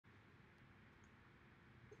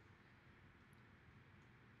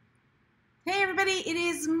everybody, it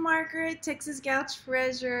is Margaret, Texas Gal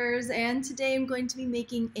Treasures, and today I'm going to be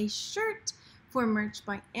making a shirt for merch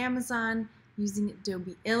by Amazon using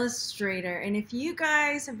Adobe Illustrator. And if you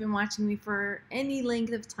guys have been watching me for any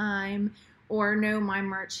length of time or know my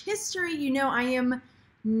merch history, you know I am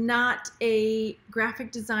not a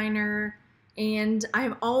graphic designer and I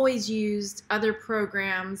have always used other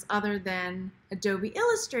programs other than Adobe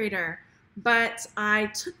Illustrator. But I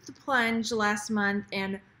took the plunge last month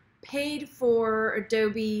and paid for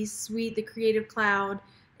Adobe Suite, the Creative Cloud,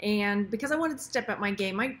 and because I wanted to step up my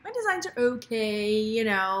game. My designs are okay, you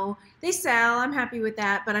know, they sell, I'm happy with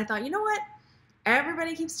that, but I thought, you know what,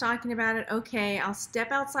 everybody keeps talking about it, okay, I'll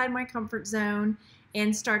step outside my comfort zone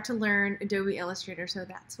and start to learn Adobe Illustrator, so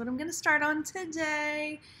that's what I'm going to start on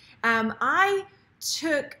today. I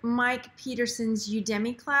took Mike Peterson's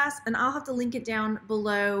Udemy class, and I'll have to link it down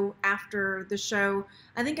below after the show.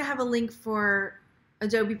 I think I have a link for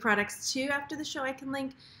Adobe products too after the show I can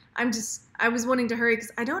link. I was wanting to hurry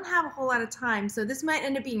because I don't have a whole lot of time, so this might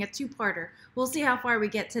end up being a two-parter. We'll see how far we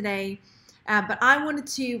get today. But I wanted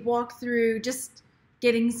to walk through just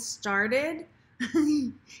getting started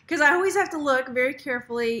because I always have to look very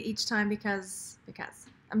carefully each time because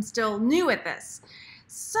I'm still new at this.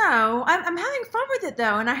 So I'm having fun with it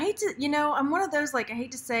though, and I hate to, you know, I'm one of those, like, I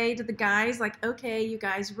hate to say to the guys, like, okay, you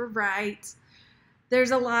guys were right.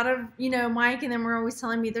 There's a lot of, you know, Mike and them were always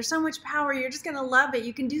telling me there's so much power, you're just gonna love it,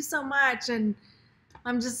 you can do so much, and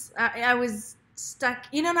I was stuck,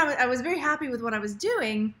 you know, and I was very happy with what I was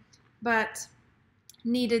doing, but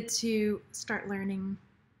needed to start learning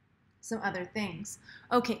some other things.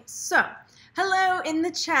 Okay, so hello in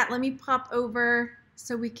the chat. Let me pop over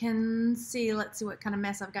so we can see. Let's see what kind of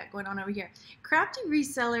mess I've got going on over here. Crafty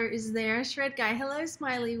Reseller is there. Shred Guy, hello,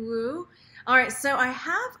 Smiley Woo. All right, so I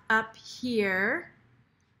have up here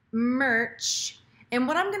merch, and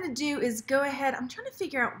what I'm going to do is go ahead. I'm trying to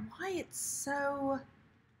figure out why it's so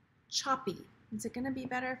choppy. Is it going to be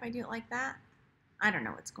better if I do it like that? I don't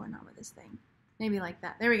know what's going on with this thing. Maybe like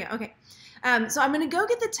that. There we go. Okay. So I'm going to go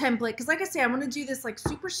get the template because, like I say, I'm going to do this like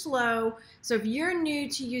super slow. So if you're new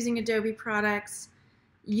to using Adobe products,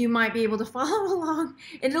 you might be able to follow along,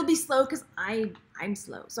 and it'll be slow because I'm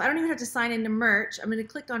slow. So I don't even have to sign into merch. I'm going to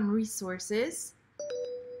click on resources,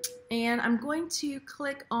 and I'm going to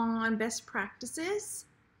click on best practices,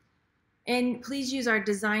 and please use our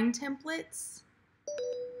design templates.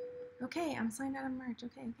 Okay, I'm signed out of merch.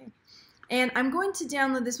 Okay. And I'm going to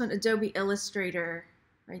download this one, Adobe Illustrator,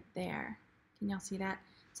 right there. Can y'all see that?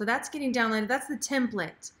 So that's getting downloaded. That's the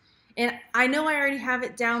template. And I know I already have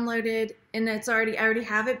it downloaded, and I already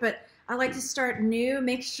have it, but I like to start new,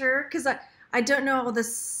 make sure, because I don't know all the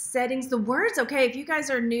settings, the words. Okay, if you guys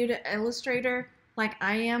are new to Illustrator, like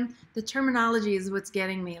I am, the terminology is what's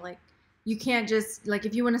getting me. Like, you can't just, like,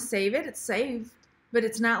 if you want to save it, it's saved, but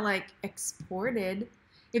it's not, like, exported.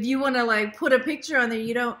 If you want to, like, put a picture on there,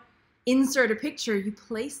 you don't insert a picture, you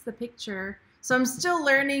place the picture. So I'm still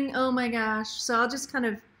learning, oh my gosh. So I'll just kind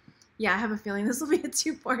of, yeah, I have a feeling this will be a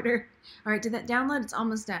two-parter. All right, did that download? It's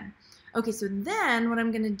almost done. Okay, so then what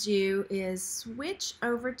I'm going to do is switch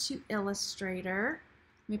over to Illustrator.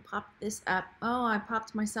 Let me pop this up. Oh, I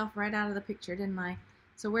popped myself right out of the picture, didn't I?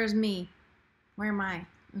 So where's me? Where am I?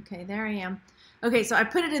 Okay, there I am. Okay, so I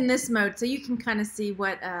put it in this mode so you can kind of see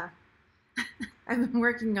what I've been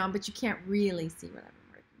working on, but you can't really see what I've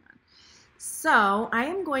been working on. So I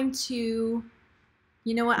am going to,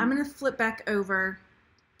 you know what, I'm going to flip back over,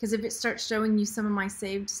 because if it starts showing you some of my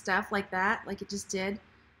saved stuff like that, like it just did,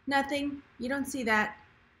 nothing, you don't see that,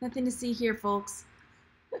 nothing to see here, folks.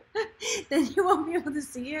 Then you won't be able to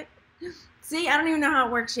see it. See, I don't even know how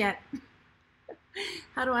it works yet.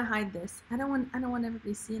 How do I hide this? I don't want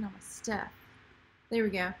everybody seeing all my stuff. There we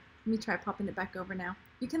go. Let me try popping it back over now.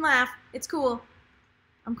 You can laugh. It's cool.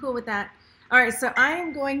 I'm cool with that. All right, so I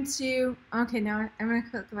am going to, okay, now I'm going to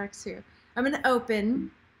click back here. I'm going to open.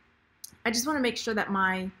 I just want to make sure that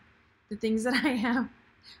the things that I have.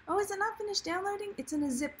 Oh, is it not finished downloading? It's in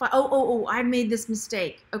a zip file. Oh, I made this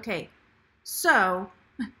mistake. Okay, so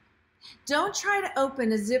don't try to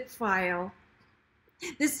open a zip file.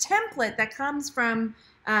 This template that comes from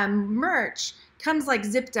merch comes like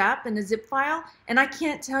zipped up in a zip file, and I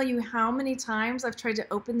can't tell you how many times I've tried to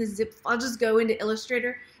open the zip. I'll just go into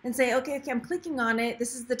Illustrator and say, okay, I'm clicking on it.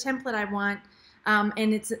 This is the template I want.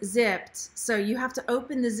 And it's zipped, so you have to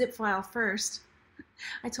open the zip file first.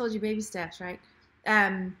 I told you baby steps, right?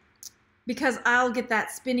 Because I'll get that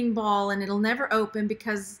spinning ball and it'll never open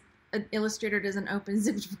because Illustrator doesn't open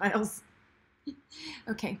zipped files.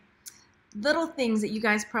 Okay, little things that you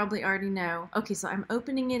guys probably already know. Okay, so I'm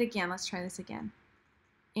opening it again. Let's try this again.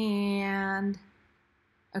 And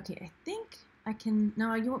okay, I think I can,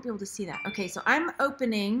 no, you won't be able to see that. Okay, so I'm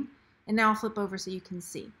opening, and now I'll flip over so you can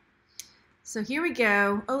see. So here we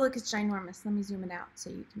go. Oh, look, it's ginormous. Let me zoom it out so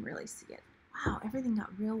you can really see it. Wow, everything got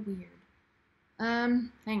real weird.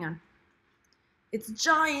 Hang on. It's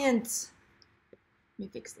giant. Let me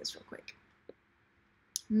fix this real quick.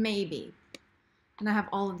 Maybe. And I have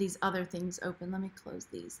all of these other things open. Let me close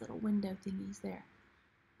these little window thingies there.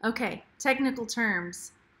 Okay, technical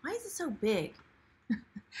terms. Why is it so big?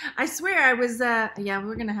 I swear I was, yeah,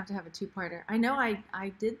 we're going to have a two-parter. I know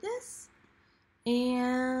I did this,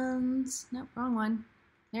 and, nope, wrong one.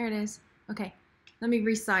 There it is. Okay, let me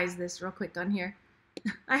resize this real quick on here.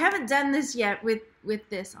 I haven't done this yet with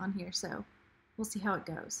this on here, so we'll see how it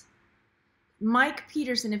goes. Mike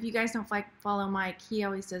Peterson, if you guys don't follow Mike, he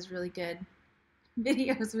always does really good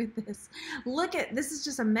videos with this. Look at, this is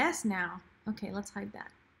just a mess now. Okay, let's hide that.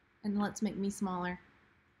 And let's make me smaller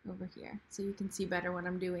over here so you can see better what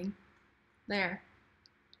I'm doing. There.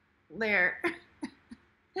 There.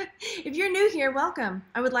 If you're new here, welcome.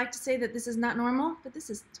 I would like to say that this is not normal, but this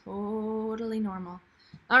is totally normal.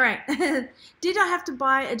 All right. Did I have to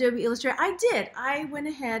buy Adobe Illustrator? I did. I went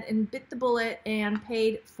ahead and bit the bullet and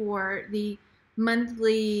paid for the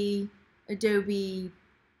monthly Adobe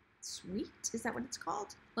Suite. Is that what it's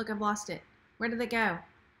called? Look, I've lost it. Where did it go?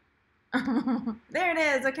 There it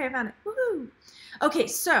is. Okay, I found it. Woohoo! Okay,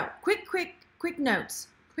 so quick notes.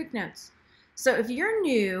 Quick notes. So if you're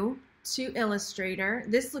new to Illustrator,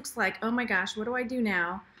 this looks like, oh my gosh, what do I do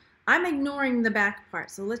now? I'm ignoring the back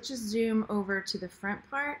part, so let's just zoom over to the front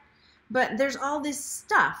part. But there's all this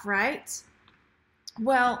stuff, right?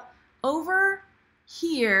 Well, over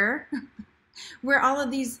here, where all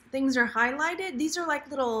of these things are highlighted, these are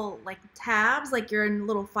like little tabs, like you're in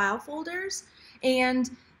little file folders, and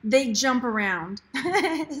they jump around.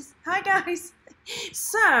 Hi guys.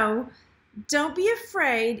 So don't be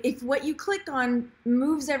afraid if what you click on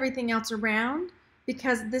moves everything else around,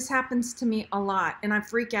 because this happens to me a lot and I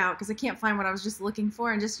freak out because I can't find what I was just looking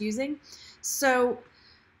for and just using. So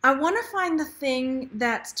I want to find the thing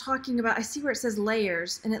that's talking about, I see where it says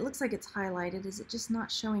layers and it looks like it's highlighted. Is it just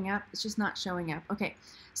not showing up? It's just not showing up. Okay,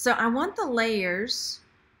 so I want the layers,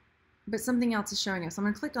 but something else is showing up. So I'm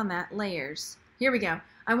going to click on that, layers. Here we go.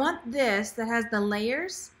 I want this that has the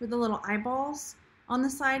layers with the little eyeballs on the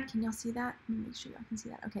side. Can y'all see that? Let me make sure y'all can see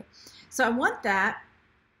that. Okay, so I want that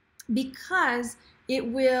because it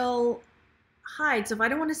will hide. So if I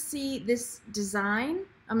don't want to see this design,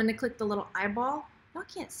 I'm going to click the little eyeball. Y'all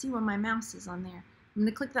can't see where my mouse is on there. I'm going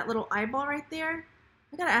to click that little eyeball right there.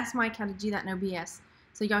 I got to ask Mike how to do that in OBS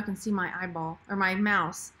so y'all can see my eyeball or my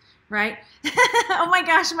mouse, right? Oh my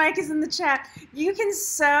gosh, Mike is in the chat. You can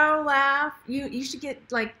so laugh. You should get,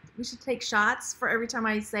 like, we should take shots for every time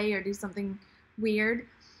I say or do something weird.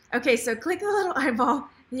 Okay, so click the little eyeball.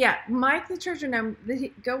 Yeah, Mike the Treasure Gnome,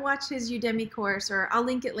 go watch his Udemy course, or I'll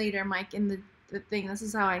link it later, Mike, in the thing. This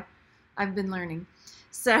is how I've been learning.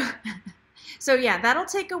 So, so yeah, that'll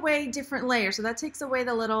take away different layers. So that takes away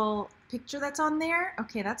the little picture that's on there.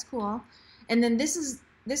 Okay, that's cool. And then this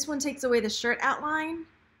one takes away the shirt outline.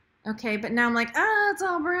 Okay, but now I'm like, it's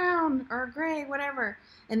all brown or gray, whatever.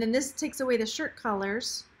 And then this takes away the shirt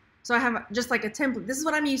colors. So I have just like a template. This is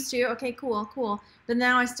what I'm used to. Okay, cool, cool. But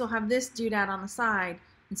now I still have this doodad on the side.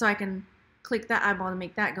 And so I can click that eyeball to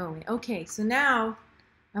make that go away. Okay, so now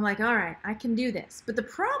I'm like, all right, I can do this. But the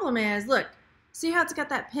problem is, look, see how it's got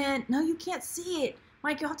that pen? No, you can't see it.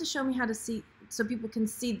 Mike, you'll have to show me how to see so people can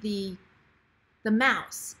see the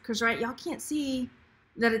mouse. Because, right, y'all can't see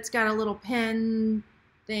that it's got a little pen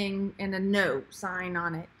thing and a no sign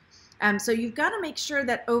on it. So you've got to make sure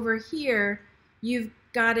that over here you've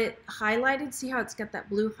got it highlighted. See how it's got that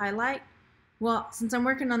blue highlight? Well, since I'm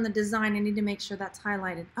working on the design, I need to make sure that's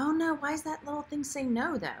highlighted. Oh no, why is that little thing saying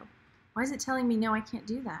no though? Why is it telling me no, I can't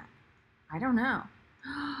do that? I don't know.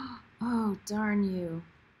 Oh, darn you.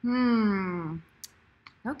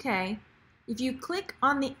 Okay. If you click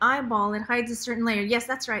on the eyeball, it hides a certain layer. Yes,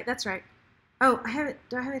 that's right, that's right. Oh, I have it,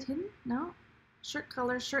 do I have it hidden? No. Shirt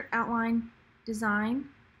color, shirt outline, design.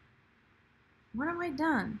 What have I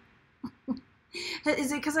done?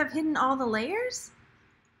 Is it because I've hidden all the layers?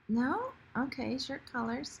 No? Okay, shirt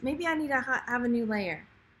colors. Maybe I need to have a new layer.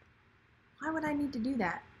 Why would I need to do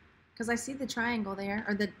that? Because I see the triangle there,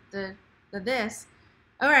 or the this.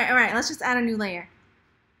 All right, let's just add a new layer.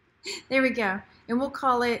 There we go. And we'll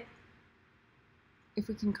call it, if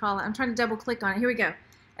we can call it, I'm trying to double click on it. Here we go.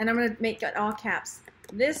 And I'm going to make it all caps.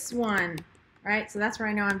 This one, right? So that's where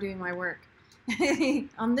I know I'm doing my work.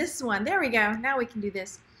 On this one. There we go. Now we can do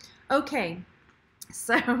this. Okay.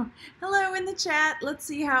 So, hello in the chat. Let's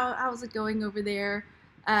see how's it going over there.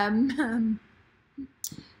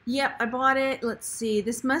 Yep, I bought it. Let's see.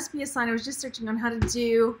 This must be a sign. I was just searching on how to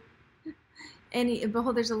do any.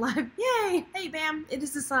 Behold, there's a live. Yay! Hey, bam! It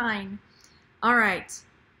is a sign. All right.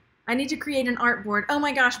 I need to create an artboard. Oh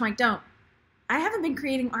my gosh, Mike, don't. I haven't been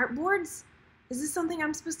creating artboards. Is this something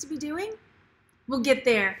I'm supposed to be doing? We'll get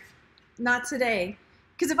there. Not today.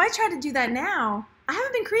 Because if I try to do that now, I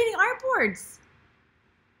haven't been creating artboards.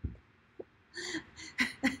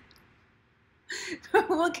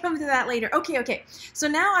 We'll come to that later. Okay. So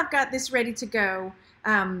now I've got this ready to go.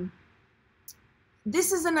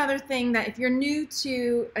 This is another thing that if you're new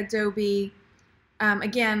to Adobe,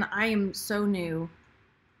 again, I am so new.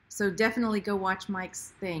 So definitely go watch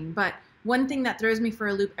Mike's thing. But one thing that throws me for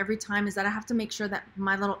a loop every time is that I have to make sure that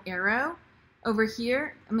my little arrow over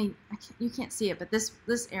here, I mean, you can't see it, but this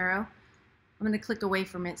arrow, I'm going to click away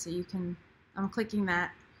from it so you can, I'm clicking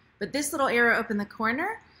that. But this little arrow up in the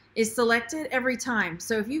corner is selected every time.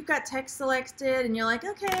 So if you've got text selected and you're like,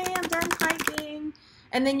 okay, I'm done typing,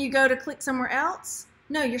 and then you go to click somewhere else,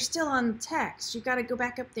 no, you're still on text. You've got to go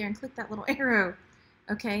back up there and click that little arrow.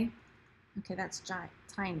 Okay, that's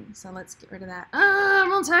tiny. So let's get rid of that.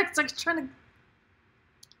 I'm on text. I'm trying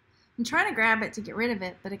to grab it to get rid of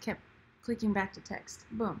it, but it kept clicking back to text.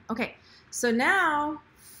 Boom. Okay, so now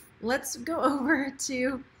let's go over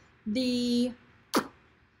to the,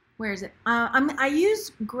 where is it? I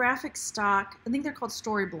use graphic stock. I think they're called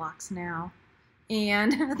story blocks now.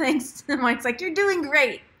 And thanks to Mike's like, you're doing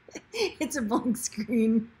great. It's a blank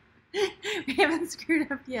screen. We haven't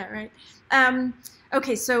screwed up yet, right?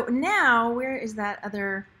 Okay, so now where is that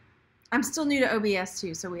other? I'm still new to OBS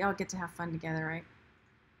too, so we all get to have fun together, right?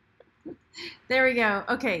 There we go.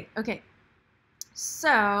 Okay.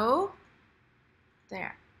 So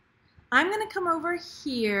there. I'm going to come over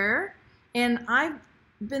here, and I've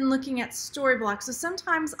been looking at story blocks. So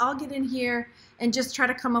sometimes I'll get in here and just try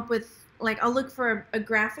to come up with, like, I'll look for a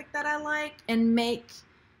graphic that I like and make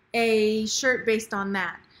a shirt based on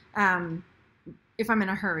that if I'm in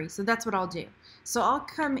a hurry. So that's what I'll do. So I'll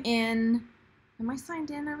come in. Am I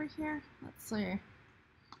signed in over here? Let's see.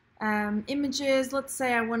 Images. Let's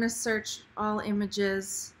say I want to search all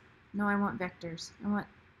images. No, I want vectors.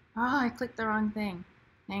 I clicked the wrong thing.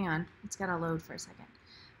 Hang on. It's got to load for a second.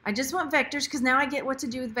 I just want vectors because now I get what to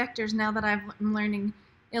do with vectors now that I'm learning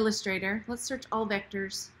Illustrator. Let's search all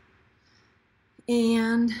vectors.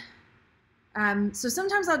 And so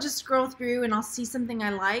sometimes I'll just scroll through and I'll see something I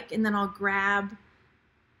like, and then I'll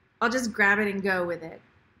just grab it and go with it.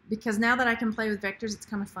 Because now that I can play with vectors, it's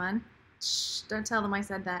kind of fun. Shh, don't tell them I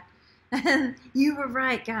said that. You were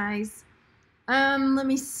right, guys. Let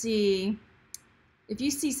me see. If you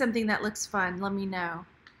see something that looks fun, let me know.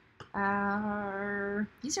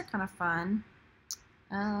 These are kind of fun.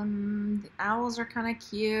 The owls are kind of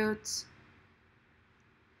cute.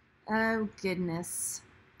 Oh, goodness.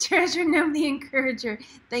 Treasure Gnome the Encourager.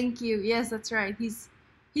 Thank you. Yes, that's right. He's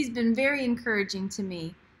been very encouraging to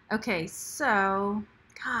me. Okay, so,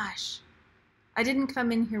 gosh, I didn't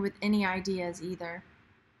come in here with any ideas either.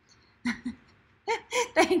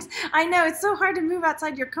 Thanks. I know, it's so hard to move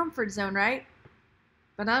outside your comfort zone, right?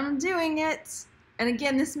 But I'm doing it. And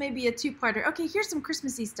again, this may be a two-parter. Okay, here's some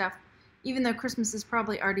Christmassy stuff, even though Christmas is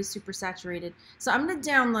probably already super saturated. So I'm going to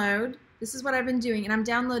download. This is what I've been doing, and I'm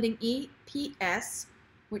downloading EPS,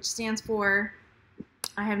 which stands for,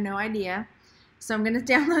 I have no idea. So I'm going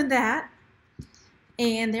to download that.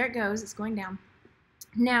 And there it goes. It's going down.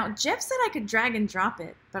 Now, Jeff said I could drag and drop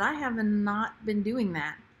it, but I have not been doing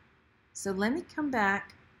that. So let me come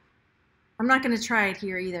back. I'm not going to try it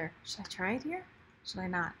here either. Should I try it here? Should I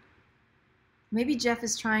not? Maybe Jeff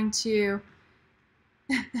is trying to...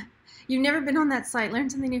 You've never been on that site. Learn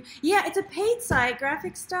something new. Yeah, it's a paid site,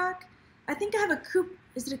 graphic stock. I think I have a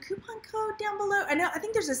is it a coupon code down below? I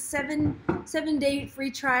think there's a seven-day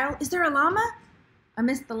free trial. Is there a llama? I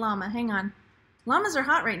missed the llama. Hang on. Llamas are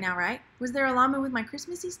hot right now, right? Was there a llama with my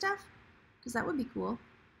Christmassy stuff? Because that would be cool.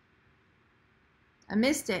 I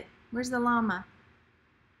missed it. Where's the llama?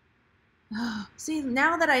 Oh, see,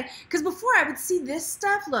 now that because before I would see this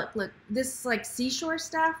stuff, look, this like seashore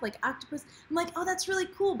stuff, like octopus. I'm like, oh, that's really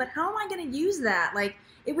cool, but how am I going to use that? Like,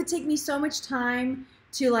 it would take me so much time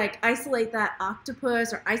to like isolate that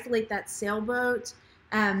octopus or isolate that sailboat.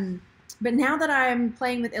 But now that I'm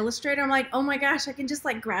playing with Illustrator, I'm like, oh my gosh, I can just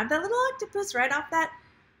like grab that little octopus right off that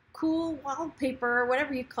cool wallpaper or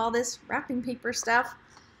whatever you call this, wrapping paper stuff.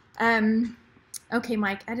 Okay,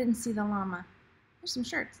 Mike, I didn't see the llama. There's some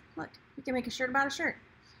shirts. Look, we can make a shirt about a shirt.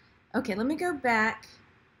 Okay, let me go back.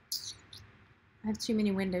 I have too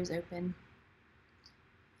many windows open.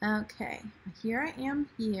 Okay, here I am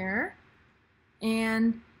here.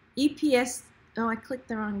 And EPS Oh, I clicked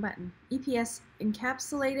the wrong button. EPS,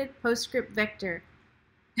 encapsulated postscript vector.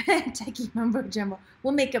 Techie mumbo jumbo.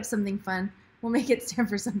 We'll make up something fun. We'll make it stand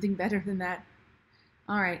for something better than that.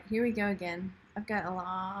 All right, here we go again. I've got a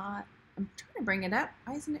lot. I'm trying to bring it up.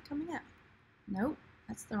 Why isn't it coming up? Nope,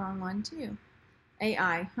 that's the wrong one too.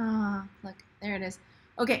 AI. Look, there it is.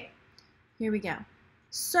 Okay, here we go.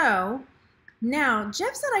 So now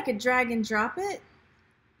Jeff said I could drag and drop it.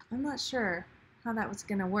 I'm not sure how that was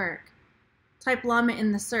gonna work. Type llama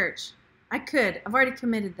in the search. I could. I've already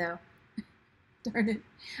committed though. Darn it.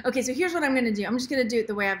 Okay, so here's what I'm gonna do. I'm just gonna do it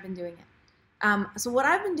the way I've been doing it. So what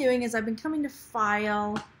I've been doing is I've been coming to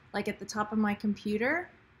File, like at the top of my computer.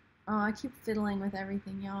 Oh, I keep fiddling with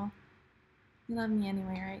everything, y'all. You love me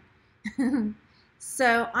anyway, right?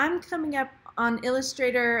 So I'm coming up on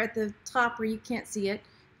Illustrator at the top where you can't see it,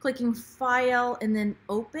 clicking File and then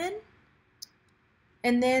Open.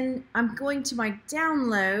 And then I'm going to my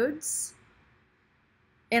Downloads,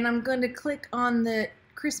 and I'm going to click on the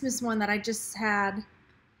Christmas one that I just had.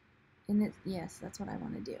 And it, yes, that's what I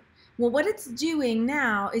want to do. Well, what it's doing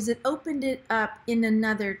now is it opened it up in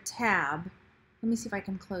another tab. Let me see if I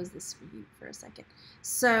can close this for you for a second.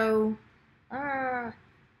 So,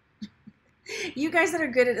 you guys that are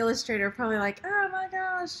good at Illustrator are probably like, oh my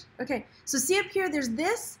gosh. Okay, so see up here, there's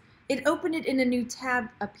this. It opened it in a new tab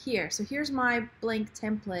up here. So here's my blank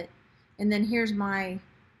template, and then here's my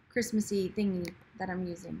Christmassy thingy that I'm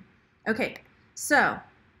using. Okay, so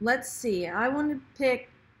let's see. I want to pick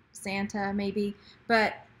Santa maybe,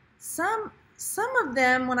 but some of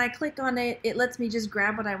them, when I click on it, it lets me just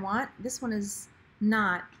grab what I want. This one is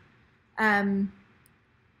not.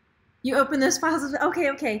 You open those files. Okay.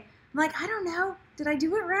 I'm like, I don't know. Did I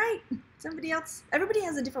do it right? Somebody else. Everybody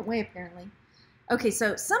has a different way apparently. Okay,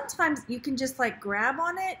 so sometimes you can just like grab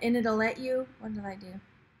on it and it'll let you. What did I do?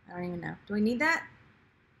 I don't even know. Do we need that?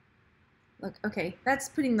 Look, okay, that's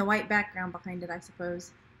putting the white background behind it, I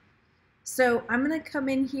suppose. So I'm gonna come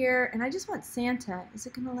in here and I just want Santa. Is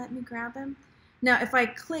it gonna let me grab him? Now, if I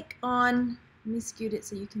click on, let me scoot it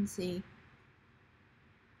so you can see.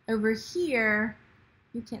 Over here,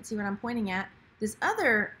 you can't see what I'm pointing at. This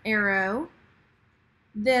other arrow,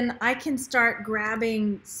 then I can start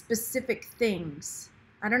grabbing specific things.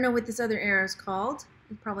 I don't know what this other arrow is called.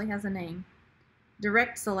 It probably has a name.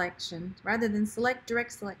 Direct selection, rather than select,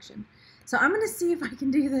 direct selection. So I'm gonna see if I can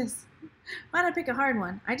do this. Why did I pick a hard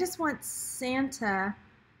one? I just want Santa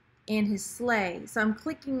and his sleigh. So I'm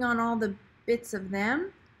clicking on all the bits of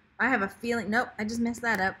them. I have a feeling, nope, I just messed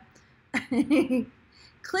that up.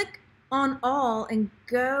 Click on all and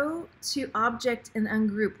go to object and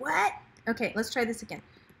ungroup. What? Okay, let's try this again.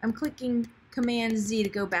 I'm clicking Command Z to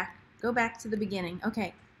go back to the beginning.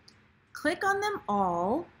 Okay, click on them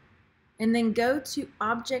all and then go to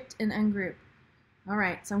object and ungroup. All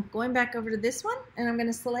right, so I'm going back over to this one and I'm going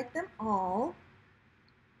to select them all,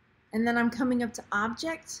 and then I'm coming up to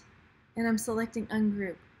object and I'm selecting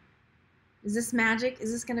ungroup. Is this magic?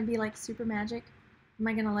 Is this going to be like super magic? Am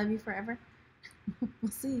I going to love you forever?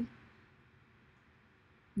 We'll see.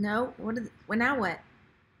 No? Well, now what?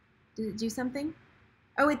 Did it do something?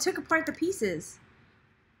 Oh, it took apart the pieces.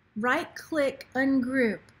 Right click,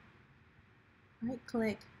 ungroup. Right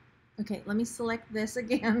click. Okay, let me select this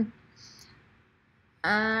again.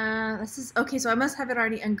 This is okay, so I must have it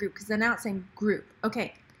already ungrouped because now it's saying group.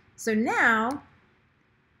 Okay, so now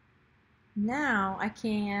I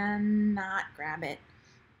cannot grab it.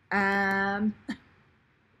 I'm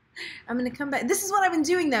gonna come back. This is what I've been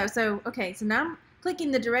doing though. So okay, so now I'm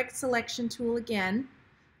clicking the direct selection tool again.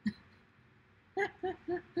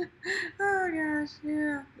 Oh gosh,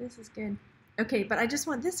 yeah, this is good. Okay, but I just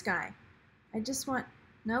want this guy. I just want,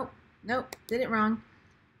 nope, did it wrong.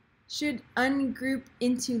 Should ungroup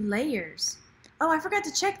into layers. Oh, I forgot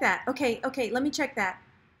to check that. Okay, let me check that.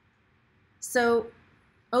 So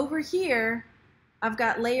over here, I've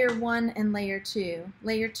got layer 1 and layer 2.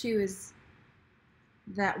 Layer 2 is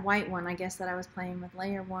that white one, I guess, that I was playing with.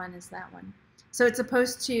 Layer 1 is that one. So it's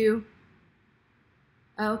supposed to,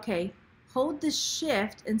 okay, hold the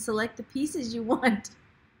shift and select the pieces you want.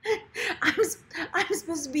 I'm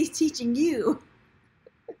supposed to be teaching you.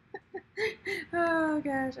 Oh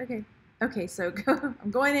gosh, okay, so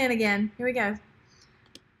I'm going in again. Here we go.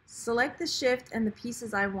 Select the shift and the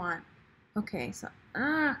pieces I want. Okay, so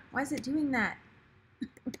why is it doing that?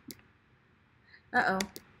 Uh-oh.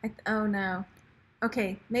 Oh no.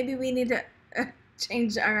 Okay, maybe we need to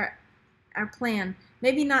change our plan.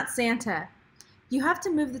 Maybe not Santa. You have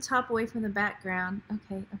to move the top away from the background.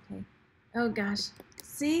 Okay. Oh gosh.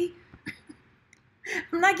 See?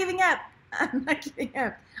 I'm not giving up. I'm not giving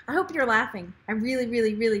up. I hope you're laughing. I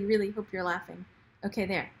really hope you're laughing. Okay,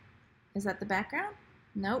 there. Is that the background?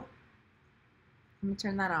 Nope. I'm gonna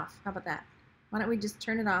turn that off. How about that? Why don't we just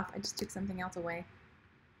turn it off? I just took something else away.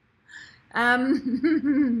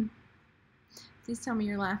 Please tell me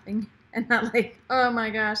you're laughing and not like, oh my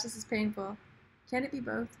gosh, this is painful. Can it be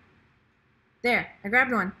both? There, I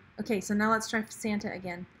grabbed one. Okay, so now let's try Santa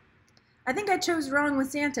again. I think I chose wrong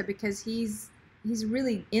with Santa because he's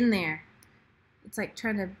really in there. It's like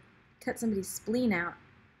trying to cut somebody's spleen out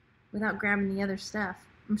without grabbing the other stuff.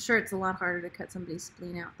 I'm sure it's a lot harder to cut somebody's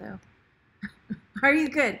spleen out though. Are you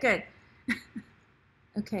good? Good.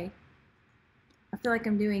 Okay. I feel like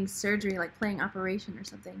I'm doing surgery, like playing operation or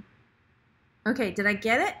something. Okay, did I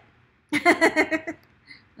get it?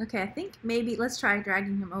 Okay, I think maybe let's try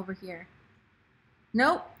dragging him over here.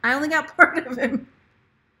 Nope, I only got part of him.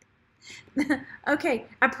 Okay,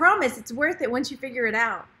 I promise it's worth it once you figure it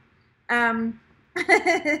out.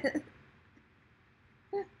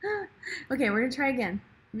 Okay, we're gonna try again.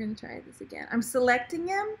 We're gonna try this again. I'm selecting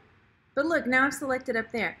him, but look, now I've selected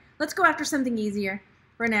up there. Let's go after something easier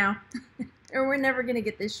for now, or we're never gonna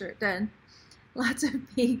get this shirt done. Lots of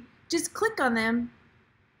P. Just click on them.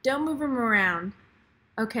 Don't move them around.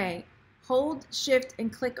 Okay, hold shift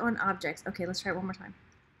and click on objects. Okay, let's try it one more time.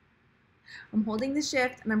 I'm holding the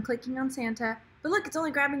shift and I'm clicking on Santa, but look, it's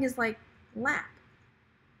only grabbing his like lap.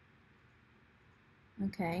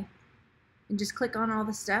 Okay, and just click on all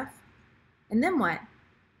the stuff. And then what?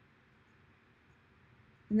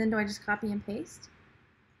 And then do I just copy and paste?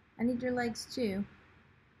 I need your legs too.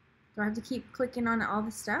 Do I have to keep clicking on all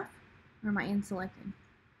the stuff? Or am I in selecting?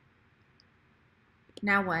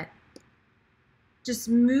 Now what? Just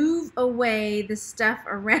move away the stuff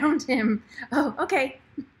around him. Oh, okay.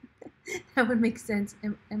 That would make sense.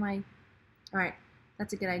 Am I? All right,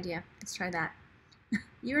 that's a good idea. Let's try that.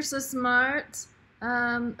 You're so smart.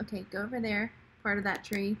 Okay, go over there. Part of that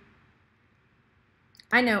tree.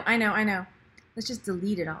 I know. Let's just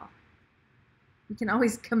delete it all. We can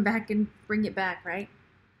always come back and bring it back, right?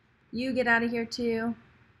 You get out of here too.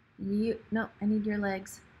 No, I need your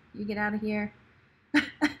legs. You get out of here.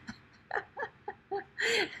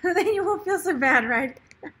 Then you won't feel so bad, right?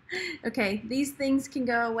 Okay, these things can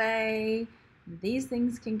go away. These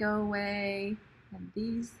things can go away. And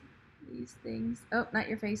these things. Oh, not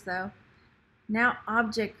your face though. Now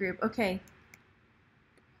object group. Okay.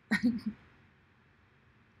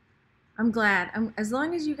 I'm glad. As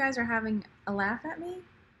long as you guys are having a laugh at me,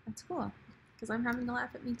 that's cool. Because I'm having a laugh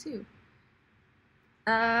at me too.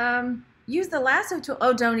 Use the lasso tool.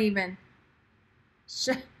 Oh, don't even.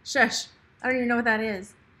 Shush. I don't even know what that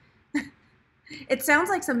is. It sounds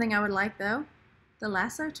like something I would like though. The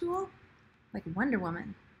lasso tool? Like Wonder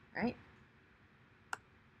Woman, right?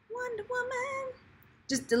 Wonder Woman.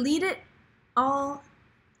 Just delete it all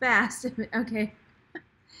fast. Okay.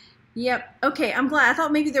 Yep. Okay, I'm glad. I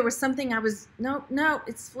thought maybe there was something I was... No,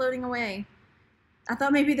 it's floating away. I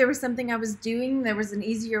thought maybe there was something I was doing. There was an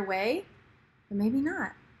easier way. But maybe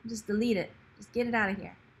not. Just delete it. Just get it out of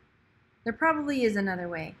here. There probably is another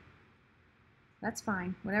way. That's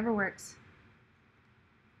fine. Whatever works.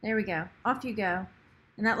 There we go. Off you go.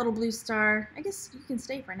 And that little blue star, I guess you can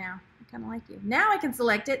stay for now. I kind of like you. Now I can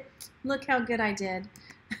select it. Look how good I did.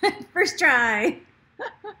 First try.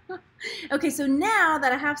 Okay, so now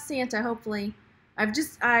that I have Santa, hopefully, I've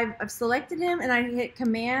selected him and I hit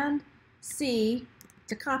Command C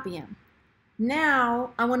to copy him. Now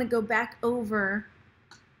I want to go back over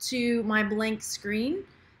to my blank screen.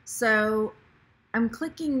 So I'm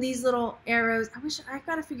clicking these little arrows. I've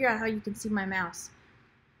got to figure out how you can see my mouse.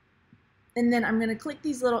 And then I'm going to click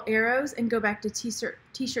these little arrows and go back to t-shirt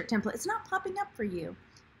template. It's not popping up for you.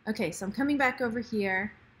 Okay, so I'm coming back over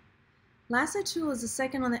here. Lasso tool is the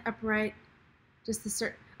second on the upright. Just the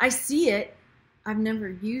search. I see it. I've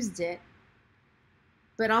never used it.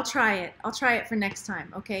 But I'll try it. I'll try it for next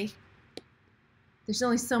time, okay? There's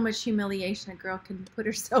only so much humiliation a girl can put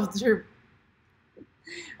herself through.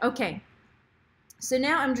 Okay. So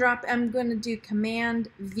now I'm going to do Command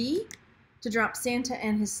V to drop Santa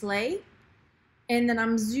and his sleigh. And then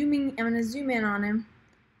I'm going to zoom in on him.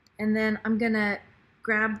 And then I'm going to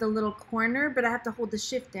grab the little corner, but I have to hold the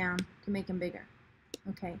shift down to make him bigger.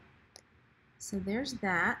 Okay. So there's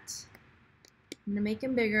that. I'm going to make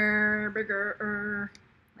him bigger,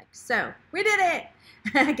 like so. We did it!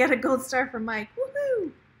 I got a gold star from Mike.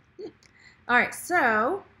 Woohoo! All right,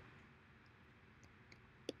 so,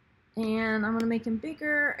 and I'm going to make him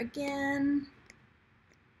bigger again.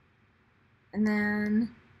 And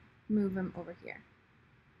then move him over here.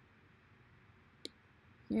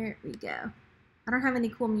 Here we go. I don't have any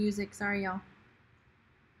cool music, sorry y'all.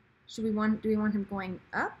 Do we want him going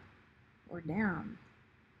up or down?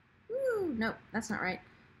 Ooh, nope, that's not right.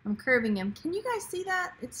 I'm curving him. Can you guys see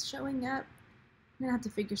that? It's showing up. I'm gonna have to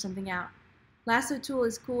figure something out. Lasso tool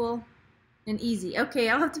is cool and easy. Okay,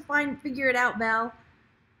 I'll have to figure it out, Belle.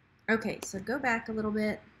 Okay, so go back a little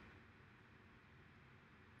bit.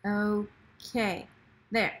 Okay,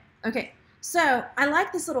 there. Okay, so I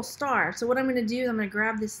like this little star. So what I'm gonna do is I'm gonna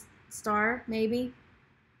grab this star, maybe.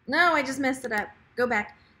 No, I just messed it up. Go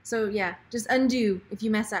back. So yeah, just undo if you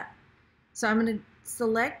mess up. So I'm gonna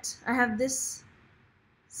select, I have this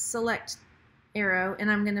select arrow, and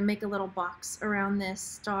I'm gonna make a little box around this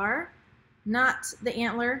star, not the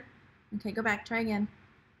antler. Okay, go back, try again.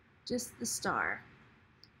 Just the star.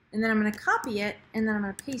 And then I'm gonna copy it, and then I'm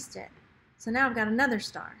gonna paste it. So now I've got another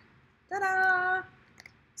star. Ta-da!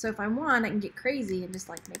 So if I want, I can get crazy and just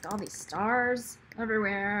like make all these stars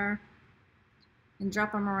everywhere and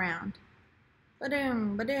drop them around.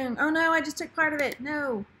 Ba-doom, ba-doom. Oh no, I just took part of it.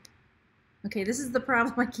 No. Okay, this is the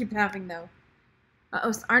problem I keep having though.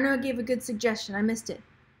 Uh-oh, Arno gave a good suggestion. I missed it.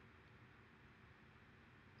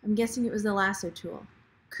 I'm guessing it was the lasso tool.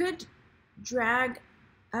 Could drag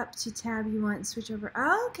up to tab you want and switch over.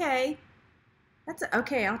 Oh, okay.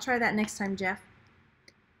 Okay, I'll try that next time, Jeff.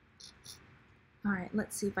 All right,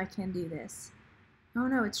 let's see if I can do this. Oh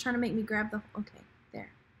no, it's trying to make me grab the, okay, there.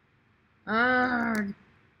 Arrgh.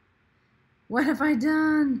 What have I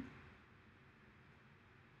done?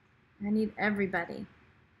 I need everybody.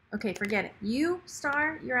 Okay, forget it. You,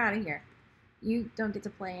 star, you're out of here. You don't get to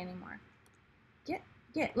play anymore.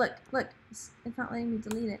 Look, it's not letting me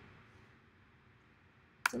delete it.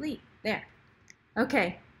 Delete, there.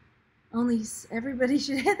 Okay. Only everybody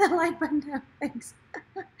should hit the like button now. Thanks.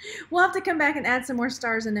 We'll have to come back and add some more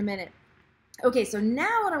stars in a minute. Okay, so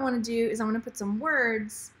now what I want to do is I want to put some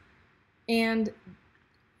words, and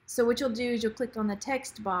so what you'll do is you'll click on the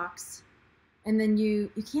text box, and then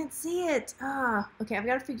you can't see it. Okay, I've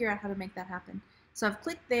got to figure out how to make that happen. So I've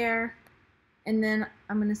clicked there, and then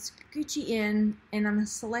I'm going to scoochie in, and I'm going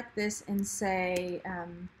to select this and say,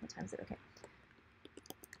 what time is it? Okay.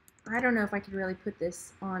 I don't know if I could really put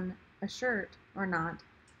this on a shirt or not,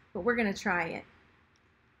 but we're going to try it.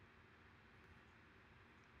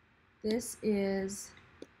 This is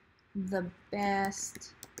the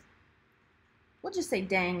best. We'll just say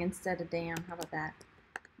dang instead of damn. How about that?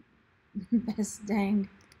 Best dang.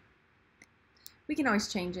 We can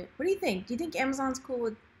always change it. What do you think? Do you think Amazon's cool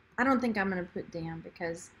with... I don't think I'm going to put damn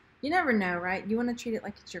because you never know, right? You want to treat it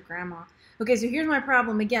like it's your grandma. Okay, so here's my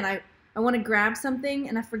problem. Again, I want to grab something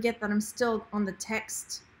and I forget that I'm still on the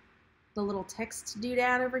text, the little text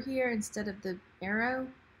doodad over here instead of the arrow.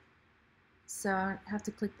 So I have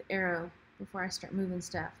to click the arrow before I start moving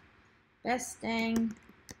stuff. Best dang.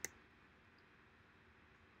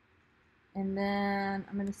 And then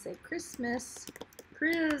I'm going to say Christmas.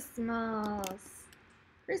 Christmas.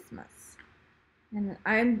 Christmas. And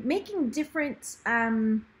I'm making different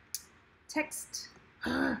text.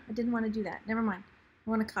 I didn't want to do that. Never mind. I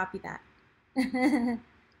want to copy that.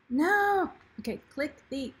 No. Okay, click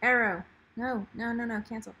the arrow. No, no, no, no.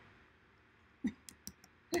 Cancel.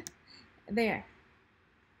 There.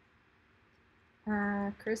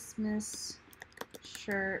 Christmas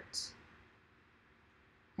shirt.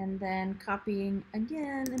 And then copying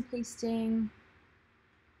again and pasting.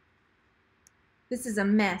 This is a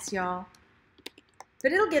mess, y'all.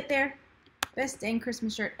 But it'll get there. Best dang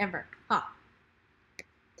Christmas shirt ever. Ha.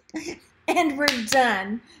 And we're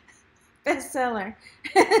done. Bestseller.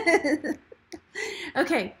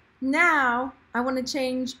 Okay, now I want to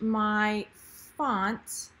change my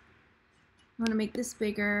font. I want to make this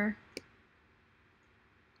bigger.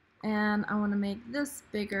 And I want to make this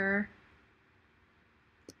bigger.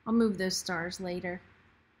 I'll move those stars later.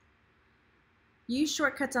 Use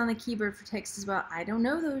shortcuts on the keyboard for text as well. I don't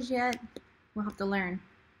know those yet. We'll have to learn.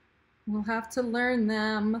 We'll have to learn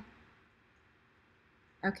them.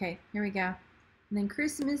 Okay, here we go. And then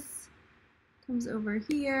Christmas comes over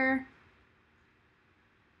here.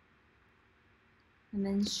 And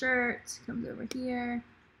then shirt comes over here.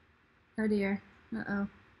 Oh dear. Uh-oh.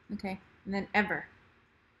 Okay. And then ever.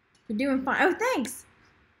 We're doing fine. Oh, thanks!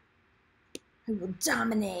 I will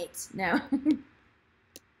dominate. No.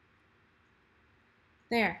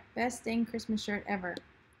 There. Best dang Christmas shirt ever.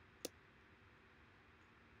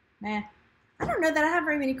 Nah. I don't know that I have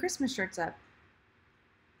very many Christmas shirts up.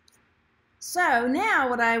 So now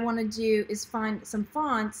what I want to do is find some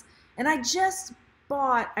fonts, and I just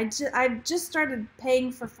bought, I just started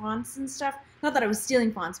paying for fonts and stuff. Not that I was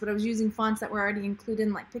stealing fonts, but I was using fonts that were already included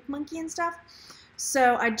in like PicMonkey and stuff.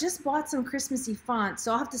 So I just bought some Christmassy fonts,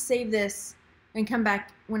 so I'll have to save this and come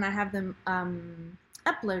back when I have them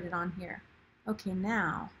uploaded on here. Okay,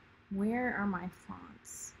 now, where are my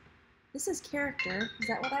fonts? This is character. Is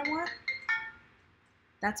that what I want?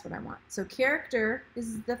 That's what I want. So character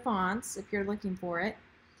is the fonts if you're looking for it.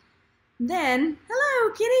 Then,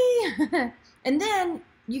 hello kitty! And then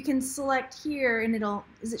you can select here and it'll,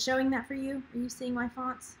 is it showing that for you? Are you seeing my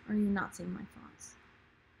fonts or are you not seeing my fonts?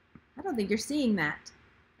 I don't think you're seeing that.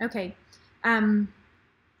 Okay. I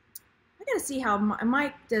gotta see how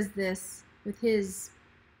Mike does this with his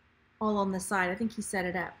all on the side. I think he set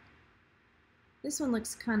it up. This one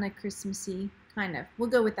looks kind of Christmassy, kind of. We'll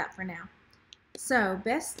go with that for now. So,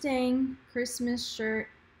 best dang Christmas shirt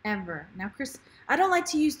ever. Now, I don't like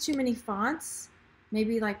to use too many fonts.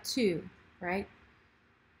 Maybe like 2, right?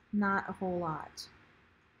 Not a whole lot.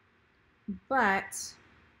 But,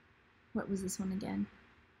 what was this one again?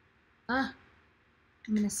 I'm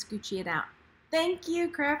going to scoochie it out. Thank you,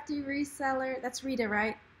 Crafty Reseller. That's Rita,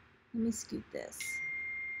 right? Let me scoot this.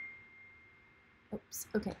 Oops,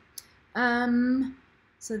 okay.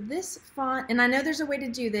 So this font, and I know there's a way to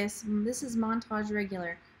do this. This is Montage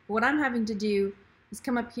Regular. But what I'm having to do is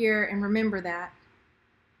come up here and remember that.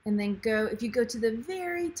 And then go, if you go to the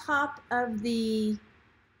very top of the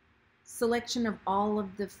selection of all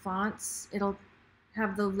of the fonts, it'll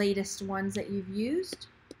have the latest ones that you've used.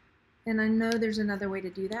 And I know there's another way to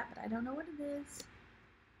do that, but I don't know what it is.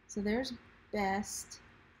 So there's best.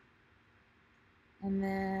 And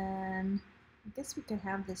then I guess we could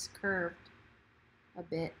have this curved a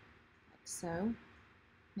bit, like so.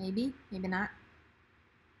 Maybe, maybe not.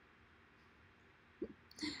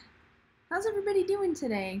 How's everybody doing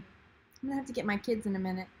today? I'm gonna have to get my kids in a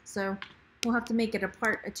minute, so we'll have to make it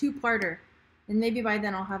a two-parter, and maybe by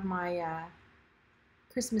then I'll have my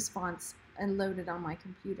Christmas fonts loaded on my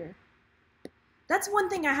computer. That's one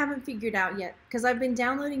thing I haven't figured out yet, because I've been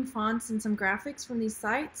downloading fonts and some graphics from these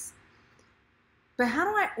sites, but how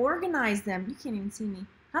do I organize them? You can't even see me.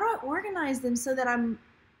 How do I organize them so that I'm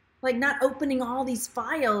like not opening all these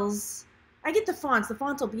files? I get the fonts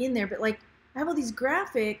will be in there, but like I have all these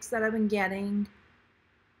graphics that I've been getting.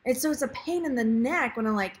 And so it's a pain in the neck when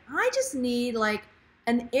I'm like, I just need like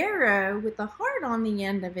an arrow with a heart on the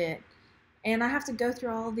end of it. And I have to go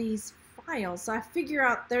through all these files. So I figure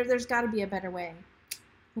out there's got to be a better way.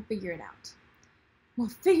 We'll figure it out. We'll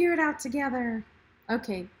figure it out together.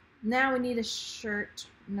 Okay, now we need a shirt.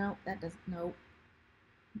 Nope, that doesn't, nope.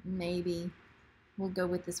 Maybe. We'll go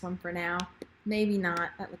with this one for now. Maybe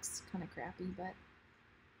not. That looks kind of crappy, but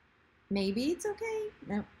maybe it's okay.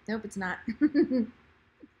 Nope, nope, it's not.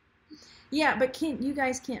 Yeah, but you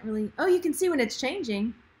guys can't really, oh, you can see when it's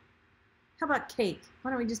changing. How about cake?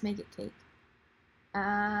 Why don't we just make it cake?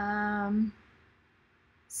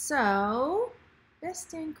 So, best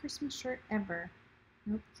dang Christmas shirt ever.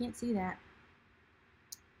 Nope, can't see that.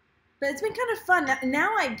 But it's been kind of fun.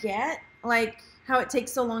 Now I get like how it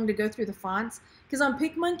takes so long to go through the fonts. Because on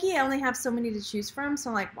PicMonkey, I only have so many to choose from. So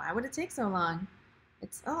I'm like, why would it take so long?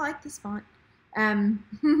 It's, oh, I like this font.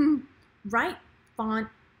 Right font.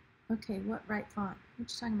 Okay, what right font? What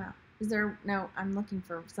you talking about? Is there, no, I'm looking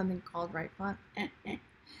for something called right font.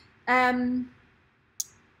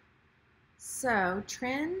 So,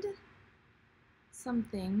 trend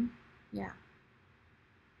something, yeah.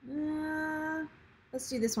 Let's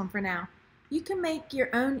do this one for now. You can make your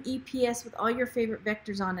own EPS with all your favorite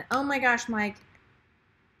vectors on it. Oh my gosh, Mike.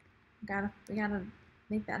 We gotta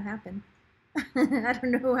make that happen. I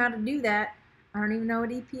don't know how to do that. I don't even know what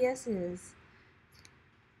EPS is.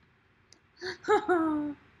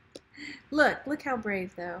 Look how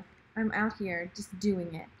brave though. I'm out here just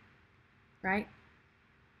doing it, right?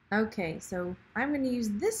 Okay, so I'm going to use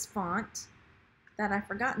this font that I've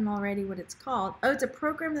forgotten already what it's called. Oh, it's a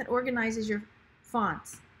program that organizes your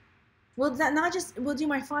fonts. Will that not just, will it do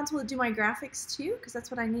my fonts, will it do my graphics too? Because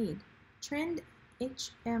that's what I need. Trend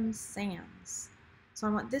HM Sans. So I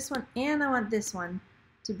want this one and I want this one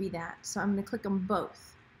to be that. So I'm going to click them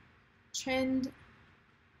both. Trend,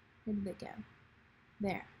 where did it go?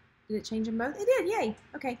 There. Did it change them both? It did, yay.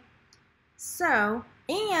 Okay. So,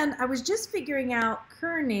 and I was just figuring out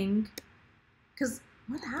kerning, because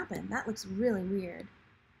what happened? That looks really weird.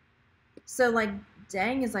 So like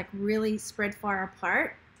dang is like really spread far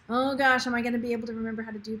apart. Oh gosh, am I going to be able to remember how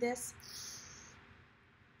to do this?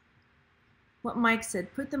 What Mike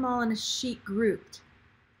said, put them all in a sheet grouped.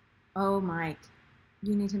 Oh Mike,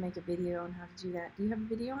 you need to make a video on how to do that. Do you have a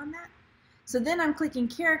video on that? So then I'm clicking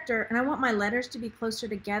character and I want my letters to be closer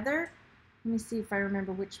together. Let me see if I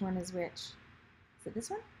remember which one is which. Is it this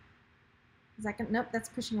one? Is that gonna, nope, that's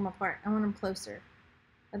pushing them apart. I want them closer.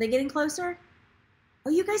 Are they getting closer? Oh,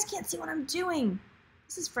 you guys can't see what I'm doing.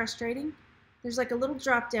 This is frustrating. There's like a little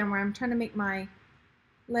drop down where I'm trying to make my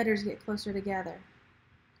letters get closer together.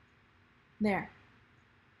 There.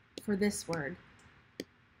 for this word.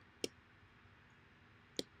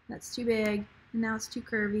 That's too big, and now it's too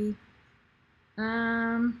curvy.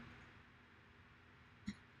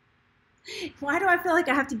 Why do I feel like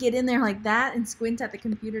I have to get in there like that and squint at the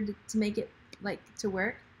computer to make it like to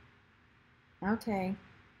work? Okay,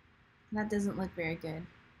 that doesn't look very good.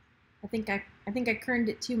 I think I kerned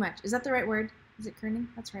it too much. Is that the right word? Is it kerning?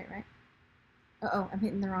 That's right, right? Uh-oh, I'm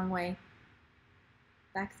hitting the wrong way.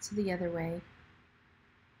 Back to the other way.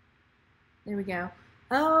 There we go.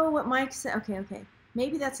 Oh, what Mike said. Okay, okay.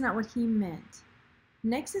 Maybe that's not what he meant.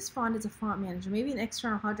 Nexus Font is a font manager. Maybe an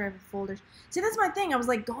external hard drive with folders. See, that's my thing. I was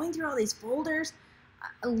like going through all these folders,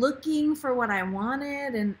 looking for what I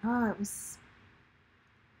wanted, and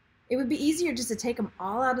it would be easier just to take them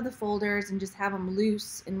all out of the folders and just have them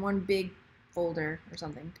loose in one big folder or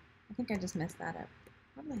something. I think I just messed that up.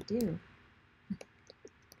 What did I do?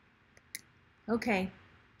 Okay,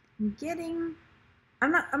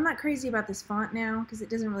 I'm not crazy about this font now because it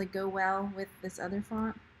doesn't really go well with this other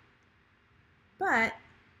font. But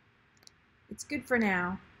it's good for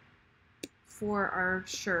now for our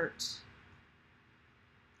shirt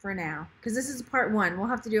for now. Because this is part 1. We'll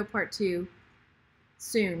have to do a part 2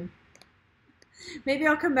 soon. Maybe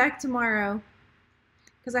I'll come back tomorrow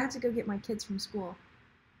because I have to go get my kids from school.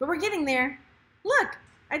 But we're getting there. Look,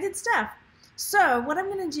 I did stuff. So what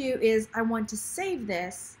I'm going to do is I want to save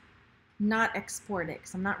this, not export it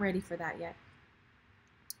because I'm not ready for that yet.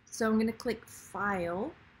 So I'm going to click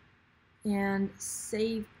File and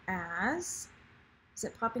Save As. Is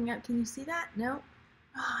it popping up? Can you see that? No?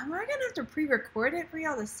 Oh, am I going to have to pre-record it for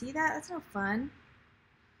y'all to see that? That's no fun.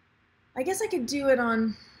 I guess I could do it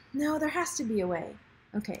on... No, there has to be a way.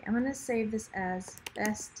 Okay, I'm going to save this as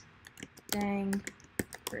Best Dang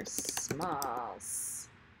Christmas.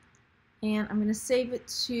 And I'm going to save it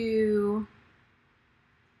to...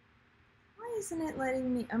 Why isn't it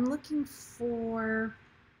letting me... I'm looking for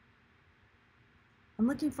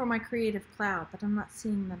my Creative Cloud, but I'm not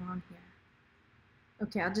seeing that on here.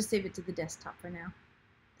 Okay, I'll just save it to the desktop for now.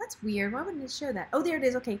 That's weird. Why wouldn't it show that? Oh, there it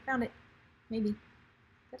is. Okay, found it. Maybe.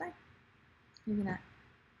 Did I? Maybe not.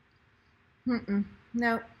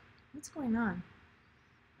 No. What's going on?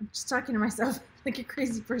 I'm just talking to myself like a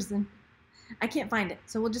crazy person. I can't find it,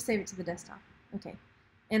 so we'll just save it to the desktop. Okay.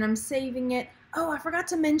 And I'm saving it. Oh, I forgot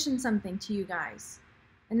to mention something to you guys.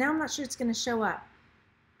 And now I'm not sure it's going to show up.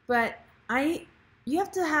 But you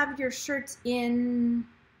have to have your shirts in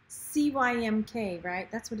CYMK, right?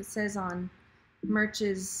 That's what it says on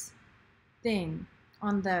Merch's thing,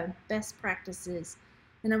 on the best practices.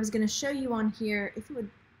 And I was going to show you on here, if it would,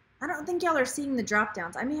 I don't think y'all are seeing the drop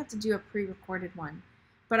downs. I may have to do a pre-recorded one.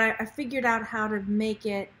 But I figured out how to make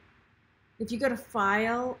it, if you go to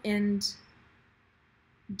File and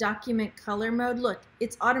Document Color Mode, look,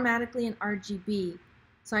 it's automatically in RGB.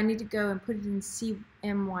 So I need to go and put it in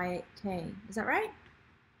CMYK. Is that right?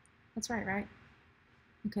 That's right, right?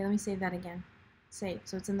 Okay, let me save that again. Save,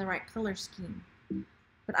 so it's in the right color scheme.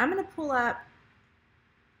 But I'm going to pull up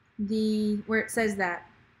where it says that.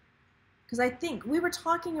 Because I think we were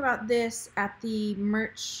talking about this at the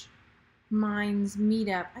Merch Minds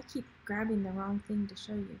meetup. I keep grabbing the wrong thing to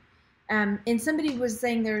show you. And somebody was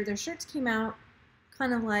saying their shirts came out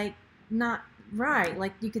kind of like not right.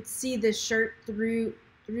 Like you could see the shirt through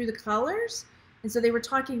the colors. And so they were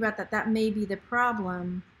talking about that may be the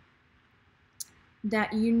problem.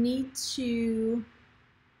 That you need to,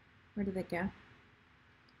 where did it go?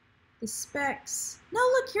 The specs. No,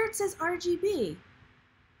 look, here it says RGB.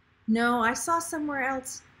 No, I saw somewhere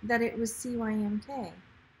else that it was CYMK.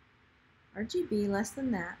 RGB, less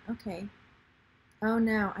than that. Okay. Oh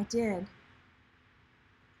no, I did.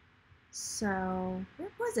 So,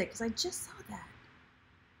 where was it? Because I just saw that.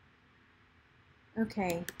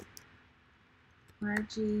 Okay.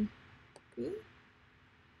 RGB.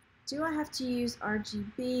 Do I have to use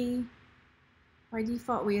RGB? By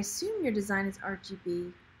default, we assume your design is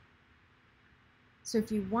RGB. So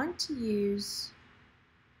if you want to use,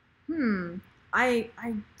 I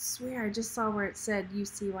swear I just saw where it said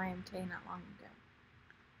UCYMK not long ago.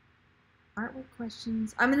 Artwork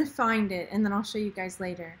questions. I'm going to find it and then I'll show you guys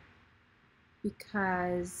later.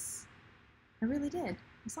 Because I really did.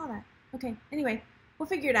 I saw that. Okay, anyway, we'll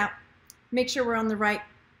figure it out. Make sure we're on the right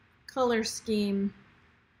color scheme.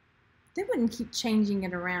 They wouldn't keep changing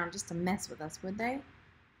it around just to mess with us, would they?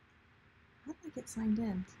 How did I get signed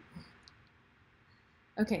in?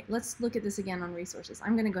 Okay, let's look at this again on resources.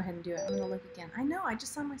 I'm going to go ahead and do it. I'm going to look again. I know, I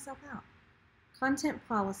just saw myself out. Content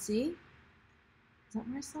policy. Is that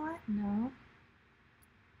where I saw it? No.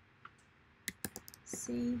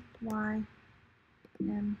 C-Y-M.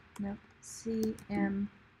 Nope. C-M.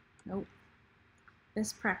 Nope.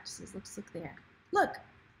 Best practices. Let's look there. Look.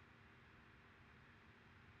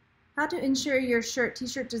 How to ensure your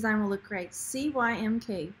t-shirt design will look great.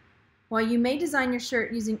 CYMK. While you may design your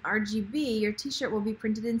shirt using RGB, your t-shirt will be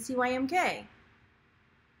printed in CYMK.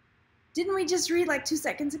 Didn't we just read like 2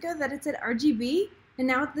 seconds ago that it said RGB? And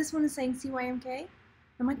now this one is saying CYMK?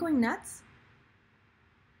 Am I going nuts?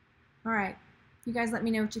 All right. You guys let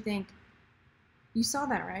me know what you think. You saw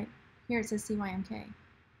that, right? Here it says CYMK.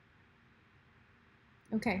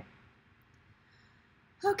 Okay.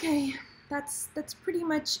 Okay. That's pretty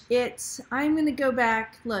much it. I'm going to go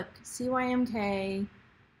back. Look, CYMK.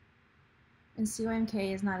 And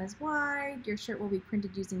CYMK is not as wide. Your shirt will be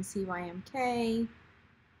printed using CYMK.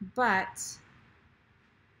 But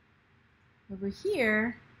over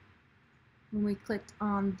here, when we clicked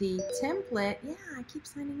on the template, yeah, I keep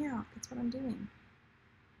signing out. That's what I'm doing.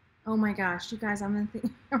 Oh my gosh, you guys, I'm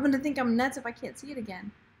gonna think I'm nuts if I can't see it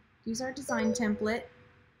again. Use our design template.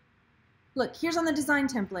 Look, here's on the design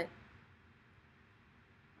template.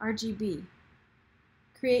 RGB.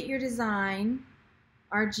 Create your design.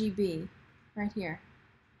 RGB. Right here.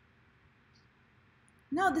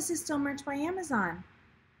 No, this is still Merch by Amazon.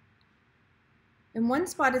 In one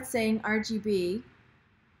spot it's saying RGB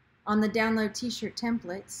on the download t-shirt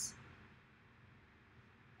templates.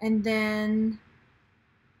 And then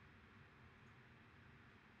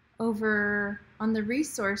over on the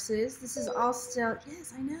resources, this is all still,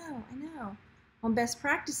 yes, I know. On best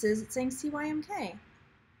practices, it's saying CYMK.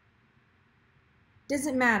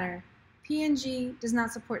 Doesn't matter. PNG does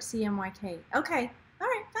not support CMYK. Okay, all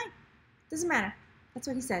right, fine. Doesn't matter. That's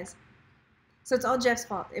what he says. So it's all Jeff's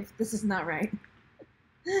fault if this is not right.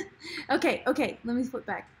 Okay, let me flip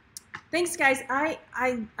back. Thanks, guys.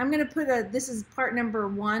 I'm gonna put this is part number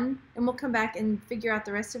 1, and we'll come back and figure out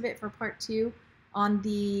the rest of it for part 2 on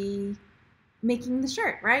the making the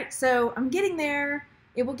shirt, right? So I'm getting there.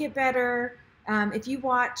 It will get better. If you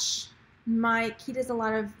watch Mike, he does a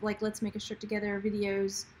lot of like let's make a shirt together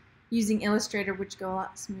videos using Illustrator, which go a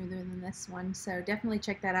lot smoother than this one. So definitely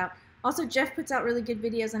check that out. Also, Jeff puts out really good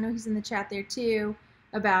videos. I know he's in the chat there too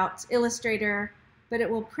about Illustrator, but it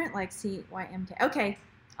will print like CYMK. Okay,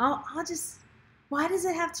 I'll just, why does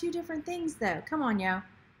it have 2 different things though? Come on, yo.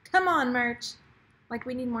 Come on, Merch. Like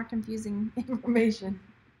we need more confusing information.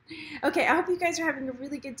 Okay, I hope you guys are having a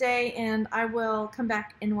really good day, and I will come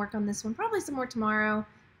back and work on this one. Probably some more tomorrow.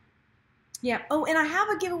 Yeah, oh, and I have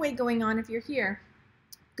a giveaway going on if you're here.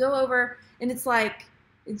 Go over, and it's like,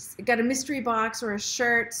 it's got a mystery box or a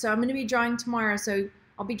shirt, so I'm going to be drawing tomorrow, so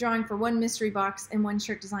I'll be drawing for 1 mystery box and 1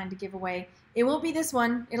 shirt design to give away. It won't be this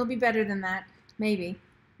one. It'll be better than that. Maybe.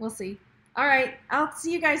 We'll see. All right, I'll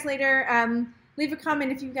see you guys later. Leave a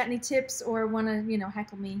comment if you've got any tips or want to,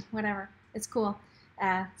 heckle me, whatever. It's cool.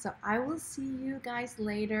 So I will see you guys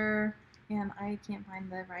later, and I can't find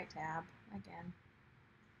the right tab again.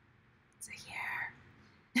 It's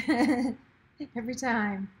here. Every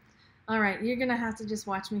time. All right, you're going to have to just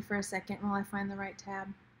watch me for a second while I find the right tab.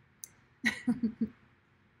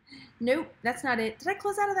 Nope, that's not it. Did I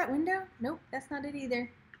close out of that window? Nope, that's not it either.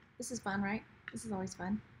 This is fun, right? This is always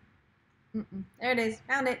fun. There it is.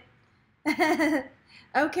 Found it.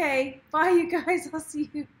 Okay, bye, you guys. I'll see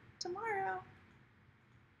you tomorrow.